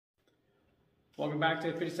Welcome back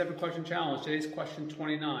to the 57 question challenge. Today's question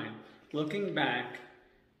 29. Looking back,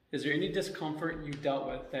 is there any discomfort you dealt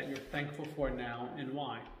with that you're thankful for now and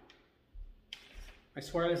why? I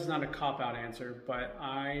swear this is not a cop-out answer, but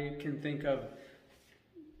I can think of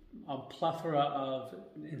a plethora of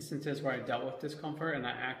instances where I dealt with discomfort and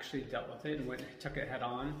I actually dealt with it and took it head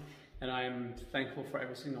on, and I'm thankful for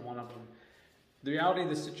every single one of them. The reality of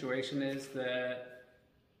the situation is that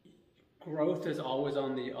growth is always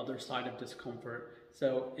on the other side of discomfort.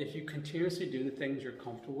 So if you continuously do the things you're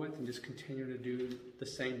comfortable with and just continue to do the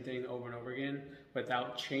same thing over and over again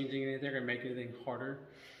without changing anything or making anything harder,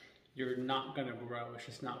 you're not going to grow. It's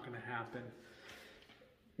just not going to happen.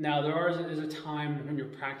 Now, is a time when you're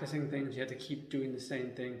practicing things, you have to keep doing the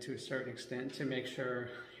same thing to a certain extent to make sure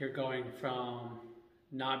you're going from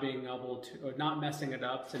not being able to, or not messing it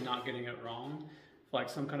up, to not getting it wrong. Like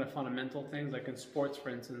some kind of fundamental things, like in sports, for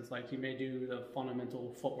instance, like you may do the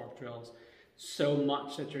fundamental footwork drills so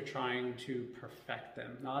much that you're trying to perfect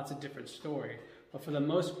them. Now that's a different story, but for the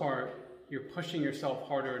most part, you're pushing yourself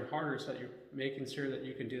harder and harder so that you're making sure that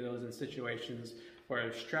you can do those in situations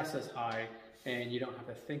where stress is high and you don't have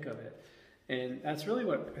to think of it. And that's really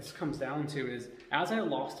what this comes down to, is as I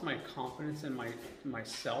lost my confidence in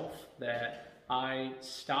myself, that I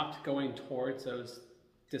stopped going towards those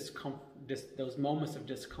moments of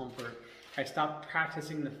discomfort. I stopped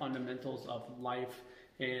practicing the fundamentals of life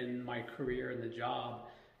and my career and the job,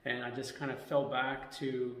 and I just kind of fell back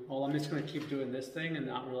to, well, I'm just going to keep doing this thing and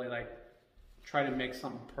not really like try to make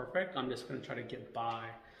something perfect. I'm just going to try to get by.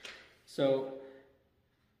 So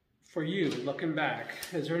for you, looking back,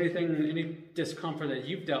 is there any discomfort that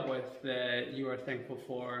you've dealt with that you are thankful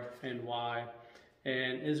for, and why?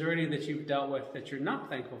 And is there any that you've dealt with that you're not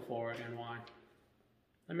thankful for, and why?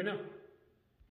 Let me know.